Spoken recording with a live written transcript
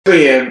Do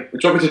you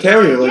want me to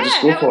tell you? I'll just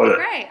Yeah, go that would for be it.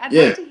 great. I'd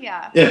Yeah, love to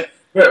hear. yeah.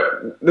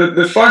 Well,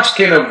 the first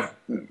kind of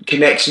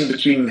connection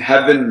between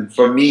heaven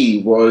for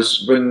me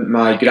was when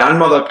my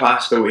grandmother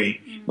passed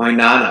away, Mm. my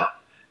nana,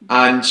 Mhm.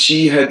 and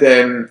she had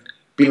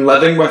been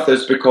living with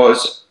us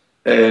because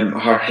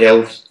her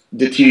health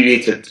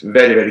deteriorated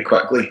very, very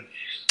quickly.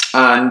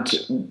 And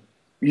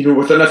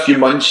within a few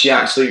months, she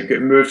actually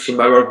got moved from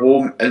our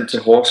home into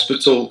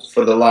hospital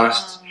for the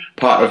last Oh.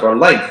 part of her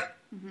life.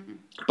 Mhm.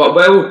 But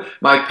while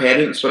my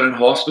parents were in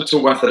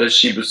hospital with her as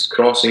she was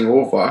crossing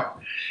over,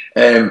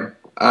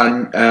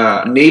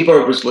 a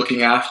neighbour was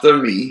looking after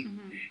me,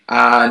 Mhm.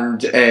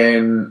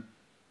 and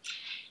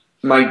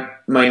my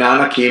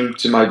nana came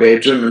to my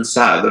bedroom and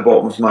sat at the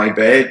bottom of my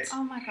bed,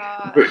 Oh my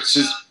gosh. which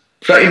is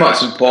pretty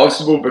much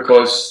impossible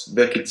because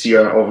they could see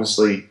her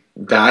obviously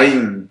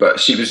dying, but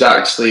she was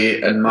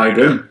actually in my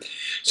room.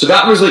 So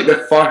that was like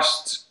the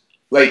first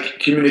like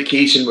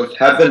communication with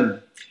heaven.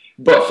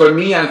 But for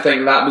me, I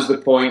think that was the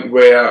point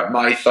where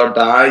my third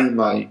eye,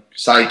 my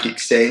psychic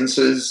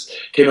senses,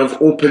 kind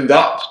of opened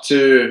up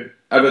to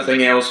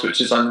everything else which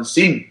is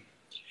unseen.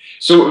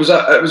 So it was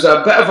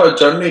a bit of a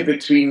journey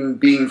between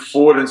being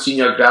four and seeing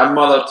your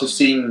grandmother to Mm.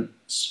 seeing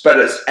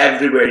spirits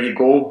everywhere you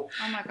go.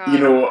 Oh my god.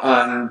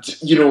 And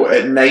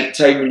at night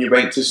time when you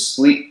went to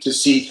sleep to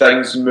see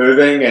things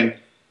moving, and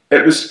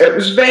it was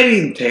very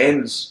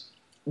intense.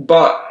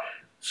 But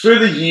through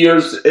the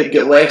years, it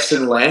got less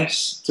and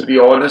less, to be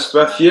honest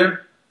with Yeah. you.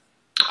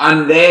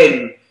 And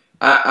then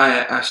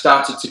I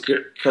started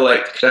to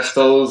collect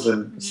crystals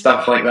and Mhm.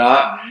 stuff like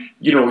that,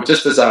 Mhm.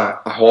 just as a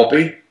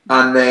hobby.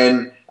 And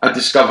then I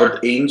discovered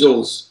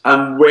angels.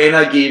 And when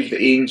I gave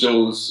the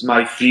angels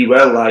my free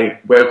will, I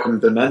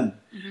welcomed them in.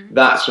 Mhm.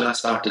 That's when I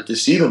started to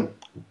see them.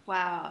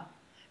 Wow.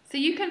 So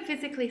you can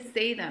physically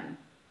see them.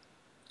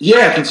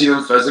 Yeah, I can see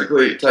them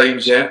physically at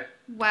times, yeah.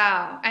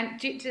 Wow. And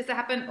does it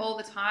happen all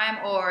the time,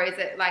 or is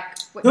it like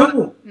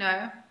No,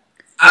 no?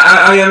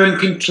 I am in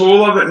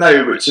control of it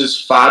now, which is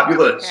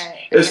fabulous.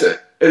 Okay. It's, Okay.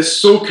 it's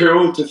so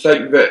cool to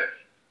think that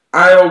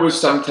I always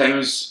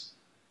sometimes,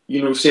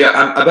 say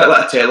I'm a bit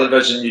like a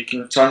television. You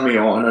can turn me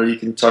on or you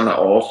can turn it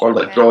off, or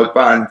like Okay.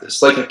 broadband.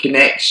 It's like a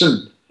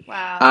connection.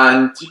 Wow.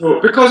 And,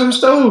 because I'm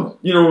still,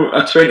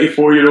 a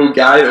 24-year-old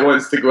guy that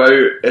wants to go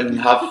out and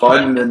have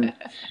fun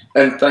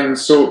and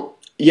things. So,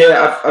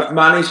 yeah, I've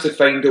managed to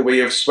find a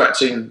way of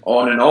switching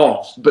on and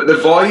off. But the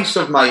voice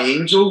of my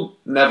angel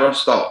never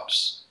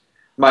stops.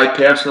 My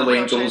personal Your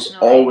angel's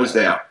personal always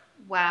angel. there.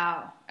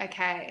 Wow.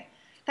 Okay.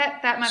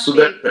 That must So be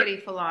that pretty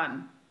full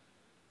on.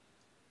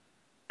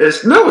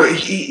 it's no,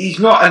 he's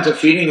not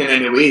interfering in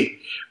any way.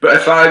 But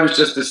if I was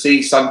just to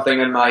say something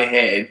in my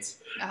head,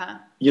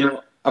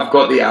 Uh-huh. I've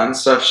got the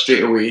answer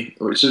straight away,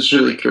 which is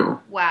really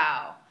cool.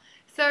 Wow.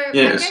 So I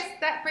Yes. guess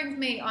that brings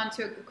me on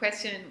to a good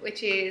question,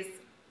 which is,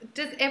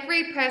 does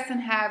every person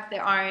have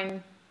their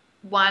own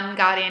one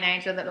guardian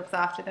angel that looks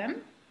after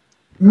them?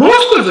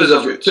 Most of us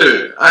have got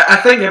two. I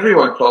think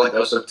everyone probably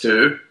does have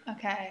two.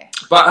 Okay.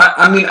 But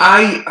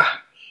I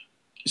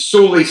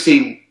solely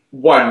say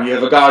one. You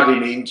have a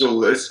guardian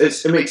angel.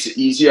 It makes it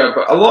easier.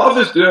 But a lot of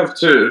us do have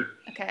two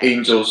Okay.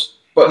 angels.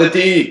 But the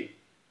day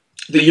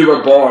that you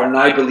were born,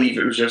 I believe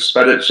it was your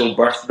spiritual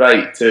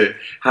birthright to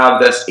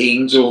have this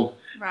angel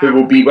who Right.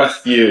 will be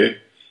with you,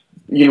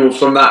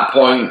 from that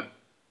point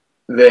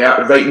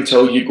there, right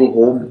until you go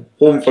home.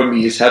 Home for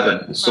me is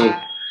heaven. So,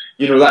 Right.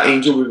 that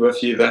angel will be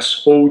with you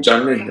this whole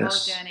journey. The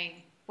whole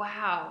journey.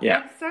 Wow.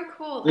 Yeah. That's so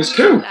cool. I It's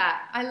love cool.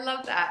 that. I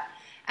love that.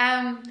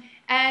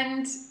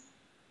 And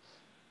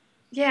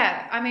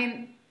yeah, I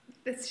mean,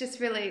 it's just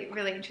really,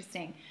 really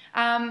interesting.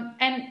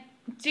 And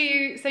so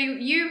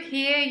you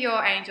hear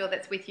your angel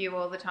that's with you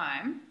all the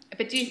time,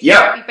 but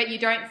Yeah. but you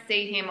don't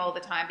see him all the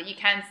time, but you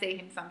can see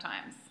him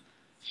sometimes.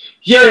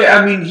 Yeah,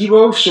 I mean, he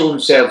will show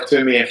himself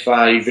to me if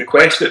I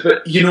request it.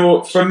 But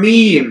for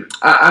me,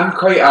 I'm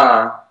quite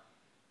a,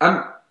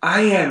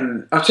 I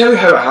am. I'll tell you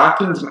how it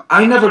happened.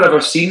 I never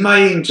ever seen my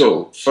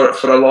angel for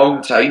a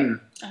long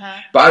time,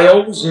 Uh-huh. but I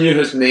always knew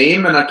his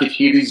name and I could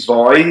hear his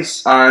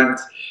voice. And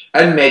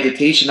in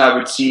meditation, I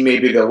would see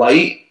maybe the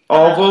light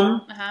of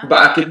him, Uh-huh. but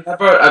I could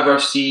never ever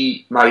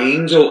see my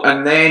angel.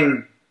 And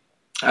then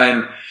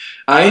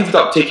I ended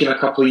up taking a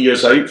couple of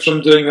years out from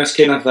doing this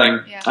kind of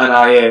thing, Yeah. and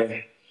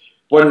I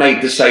one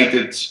night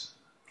decided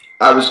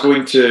I was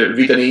going to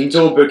read an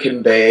angel book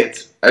in bed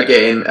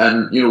again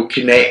and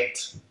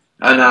connect.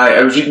 And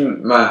I was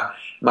reading my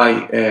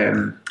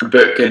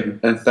book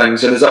and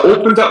things, and as I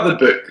opened up the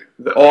book,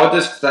 the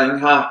oddest thing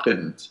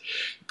happened.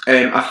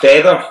 A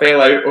feather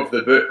fell out of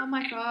the book, Oh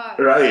my God.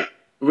 right,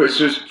 which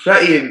was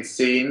pretty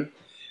insane.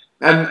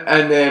 And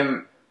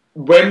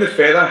when the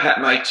feather hit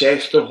my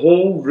chest, the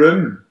whole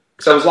room,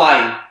 because I was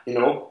lying,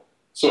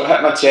 so it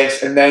hit my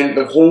chest, and then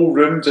the whole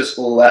room just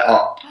lit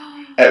up.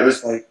 It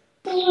was like,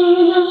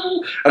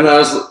 and I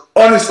was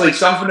honestly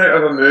something out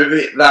of a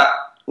movie, that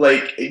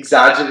like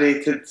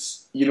exaggerated,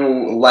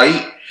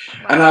 light,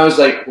 and I was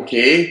like,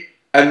 okay,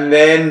 and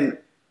then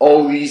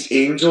all these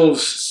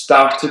angels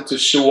started to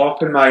show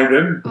up in my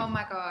room. Oh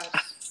my God.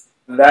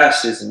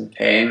 This is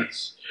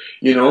intense,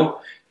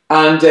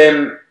 And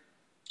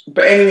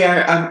but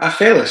anyway, I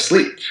fell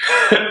asleep,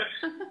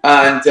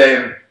 and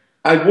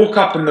I woke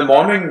up in the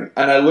morning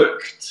and I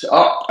looked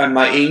up, and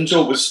my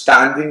angel was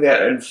standing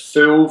there in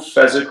full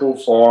physical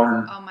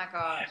form. Oh my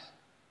god!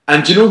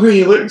 And do you know who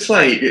he looks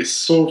like? It's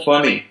so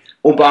funny.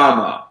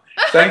 Obama.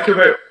 Think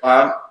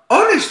about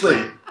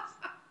honestly.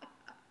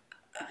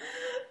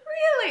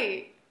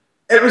 Really?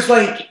 It was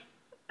like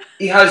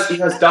he has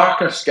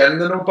darker skin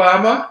than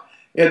Obama.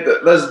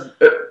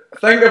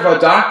 Think of a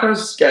darker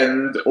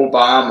skinned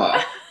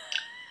Obama,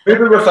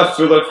 maybe with a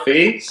fuller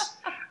face,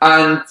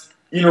 and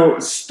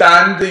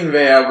standing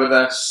there with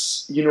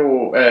this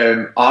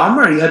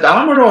armor. He had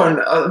armor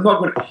on. I'm not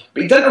going, but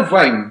he didn't have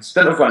wings.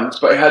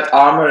 But he had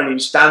armor, and he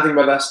was standing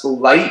with this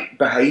light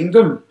behind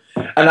him.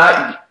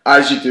 And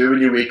as you do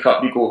when you wake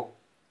up, you go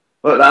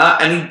like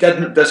that, and he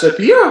didn't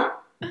disappear.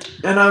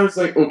 And I was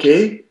like,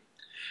 okay.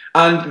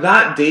 And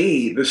that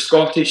day, the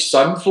Scottish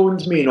Sun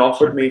phoned me and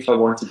offered me if I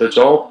wanted a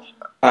job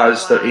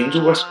as their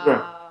angel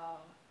whisperer.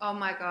 Oh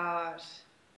my gosh.